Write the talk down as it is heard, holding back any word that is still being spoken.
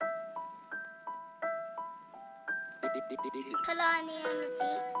Kalani on the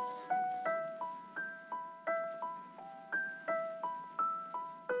beat.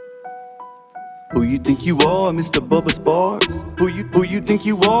 Who you think you are, Mr. Bubba Sparxxx? Who you think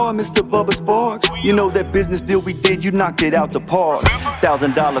you are, Mr. Bubba Sparxxx? You know that business deal we did, you knocked it out the park.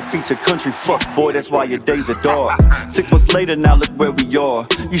 $1,000 feature country, fuck boy, that's why your days are dark. 6 months later, now look where we are.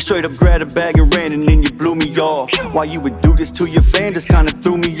 You straight up grabbed a bag and ran and then you blew me off. Why you would do this to your fan just kinda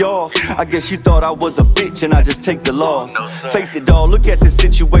threw me off. I guess you thought I was a bitch and I just take the loss. Face it, dawg, look at the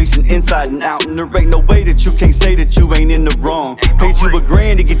situation inside and out, and there ain't no way that you can't say that you ain't in the wrong. Paid you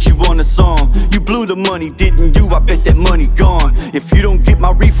 $1,000 to get you on a song. You blew the money, didn't you? I bet that money gone. If you don't get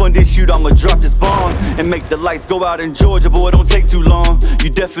my refund this shoot, I'ma drop this bomb and make the lights go out in Georgia, boy, it don't take too long. You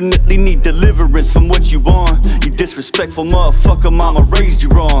definitely need deliverance from what you want. You disrespectful motherfucker, mama raised you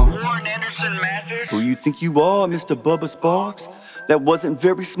wrong. Who you think you are, Mr. Bubba Sparxxx? That wasn't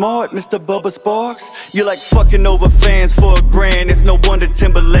very smart, Mr. Bubba Sparxxx. You like fucking over fans for $1,000. It's no wonder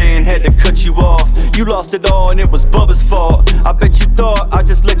Timberland had to cut you off. You lost it all and it was Bubba's fault. I bet you thought I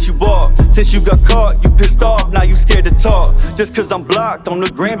just let you walk. Since you got caught, you pissed off, now you scared to talk. Just cause I'm blocked on the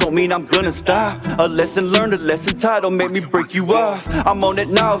gram don't mean I'm gonna stop. A lesson learned, a lesson taught don't make me break you off. I'm on that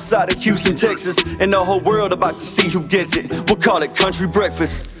north side of Houston, Texas, and the whole world about to see who gets it. We'll call it country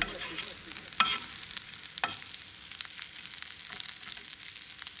breakfast.